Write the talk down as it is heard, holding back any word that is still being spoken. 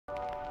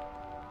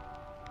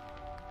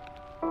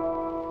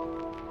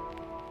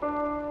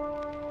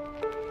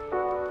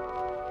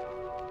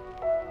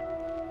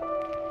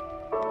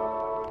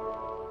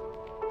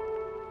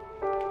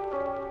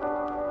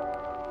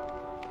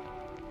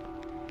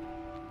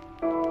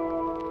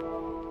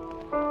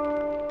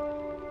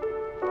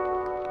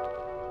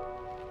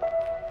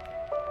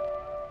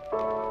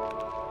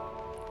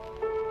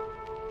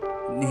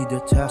the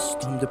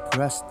test, I'm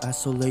depressed,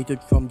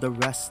 isolated from the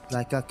rest.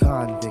 Like a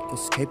convict,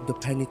 escaped the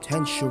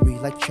penitentiary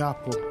like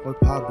Chapo or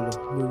Pablo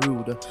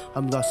Neruda.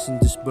 I'm lost in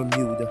this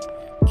Bermuda,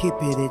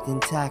 keeping it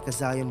intact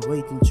as I am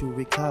waiting to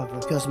recover.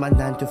 Cause my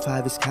 9 to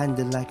 5 is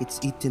kinda like it's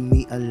eating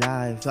me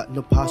alive. Got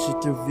no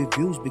positive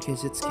reviews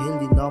because it's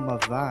killing all my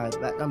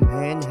vibe. But a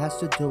man has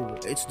to do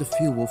it, it's the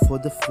fuel for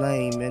the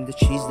flame. And the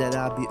cheese that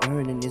I'll be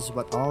earning is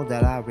what all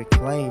that I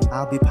reclaim.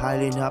 I'll be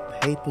piling up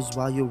papers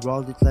while you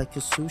roll it like a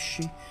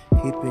sushi,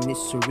 keeping it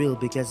surreal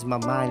because my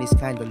mind is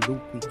kinda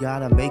loopy.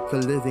 Gotta make a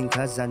living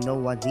cause I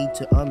know I need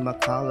to earn my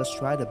collars.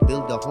 Try to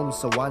build a home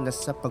so wala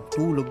sa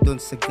pagtulog dun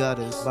sa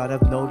gutters. But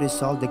I've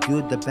noticed all the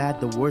good, the bad,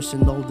 the worst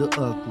and all the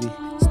ugly.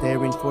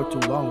 Staring for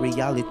too long,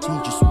 reality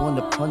just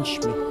wanna punch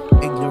me.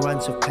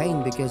 Ignorance of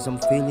pain because I'm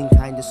feeling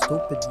kinda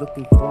stupid.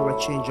 Looking for a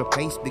change of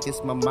pace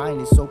because my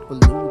mind is so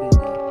polluted.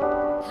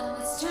 I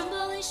was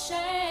trembling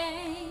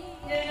shame,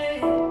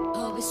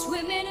 always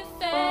swimming in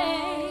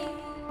fame.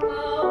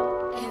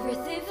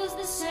 Everything feels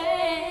the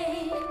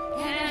same,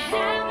 and I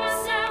have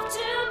myself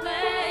to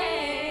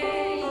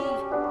blame.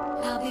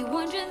 I'll be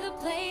wondering the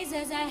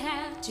places I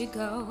have to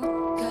go.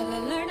 Gotta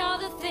learn all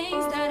the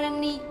things that I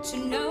need to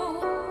know.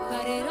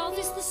 But it all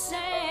feels the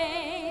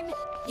same,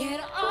 yet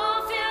it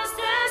all feels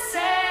the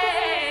same.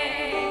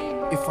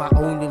 If I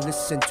only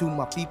listened to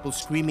my people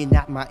screaming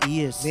at my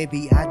ears,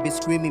 maybe I'd be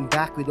screaming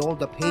back with all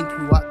the pain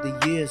throughout the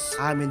years.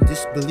 I'm in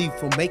disbelief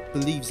for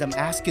make-believes, I'm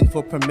asking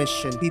for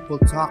permission. People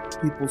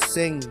talk, people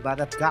sing, but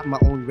I've got my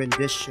own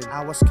rendition.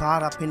 I was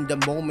caught up in the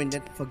moment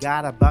and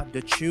forgot about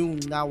the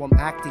tune. Now I'm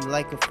acting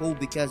like a fool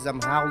because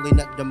I'm howling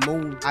at the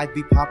moon. I'd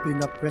be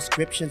popping up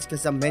prescriptions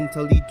cause I'm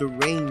mentally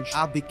deranged.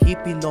 I'll be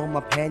keeping all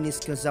my pennies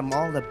cause I'm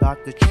all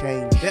about the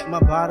change. Bet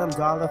my bottom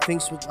dollar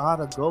things would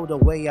oughta go the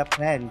way I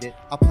planned it.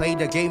 I play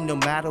the game no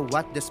matter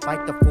what,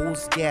 despite the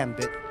fool's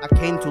gambit. I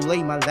came to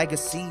lay my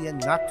legacy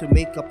and not to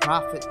make a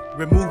profit.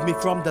 Remove me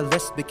from the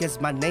list because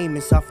my name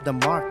is off the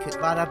market.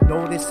 But I've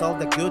noticed all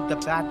the good, the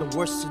bad, the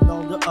worst and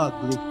all the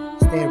ugly.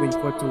 Staring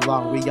for too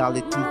long,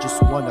 reality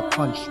just wanna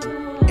punch me.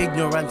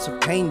 Ignorance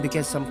of pain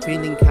because I'm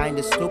feeling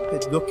kinda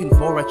stupid. Looking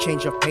for a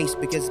change of pace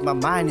because my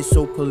mind is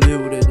so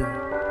polluted.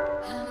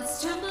 I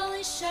was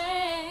trembling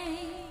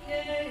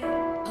shame,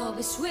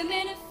 always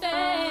swimming in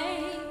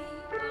fame.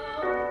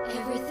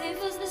 Everything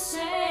feels the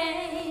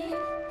same,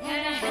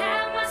 and I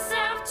have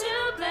myself to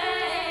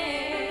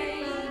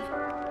blame.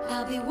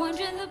 I'll be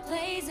wondering the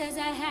places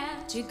I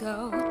have to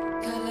go.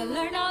 Gotta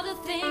learn all the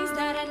things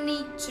that I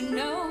need to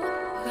know.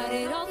 But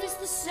it all feels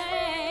the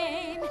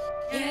same,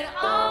 it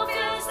all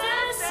feels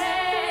the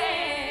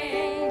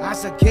same.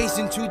 As I gaze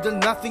into the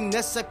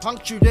nothingness, I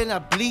puncture and I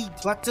bleed.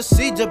 But to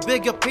see the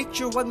bigger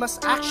picture, one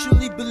must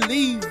actually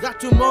believe that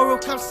tomorrow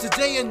comes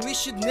today and we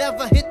should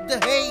never hit the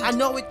hay. I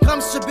know it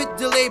comes a bit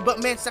delayed,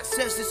 but man,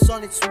 success is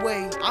on its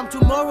way. I'm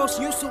tomorrow's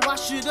news, so I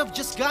should have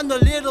just gotten a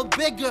little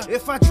bigger.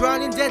 If I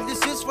drown in dead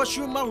disease, for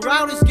sure my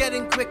route is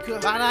getting quicker.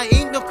 But I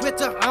ain't no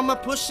quitter, I'ma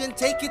push and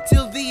take it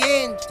till the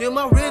end. Till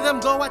my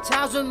rhythm go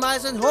 1,000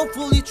 miles and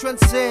hopefully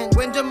transcend.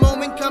 When the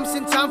moment comes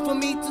in time for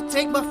me to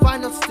take my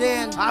final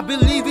stand, I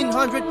believe in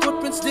 100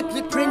 footprints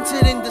deeply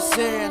printed in the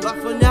sand. But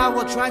for now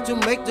I'll try to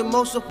make the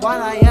most of what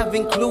I have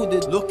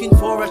included. Looking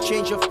for a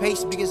change of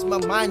pace because my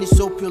mind is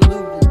so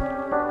polluted.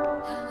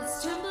 I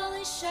was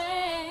trembling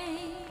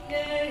shame,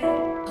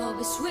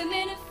 always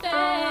swimming in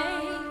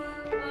fame.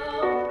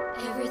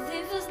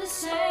 Everything feels the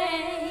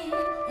same,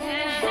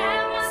 and I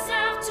have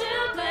myself to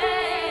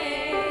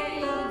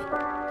blame.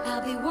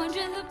 I'll be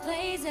wondering the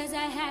places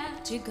I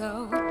have to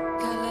go.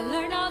 Gotta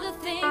learn all the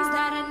things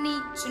that I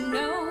need to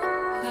know.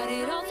 But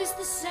it all feels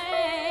the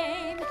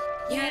same,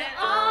 yet it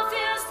all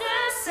feels the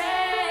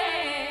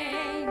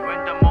same.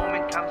 When the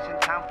moment comes in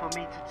time for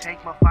me to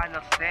take my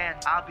final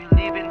stand, I'll be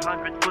leaving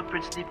 100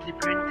 footprints deeply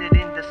printed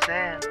in the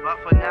sand.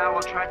 But for now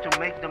I'll try to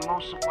make the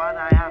most of what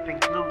I have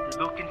included.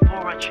 Looking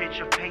for a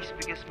change of pace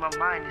because my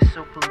mind is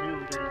so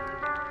polluted.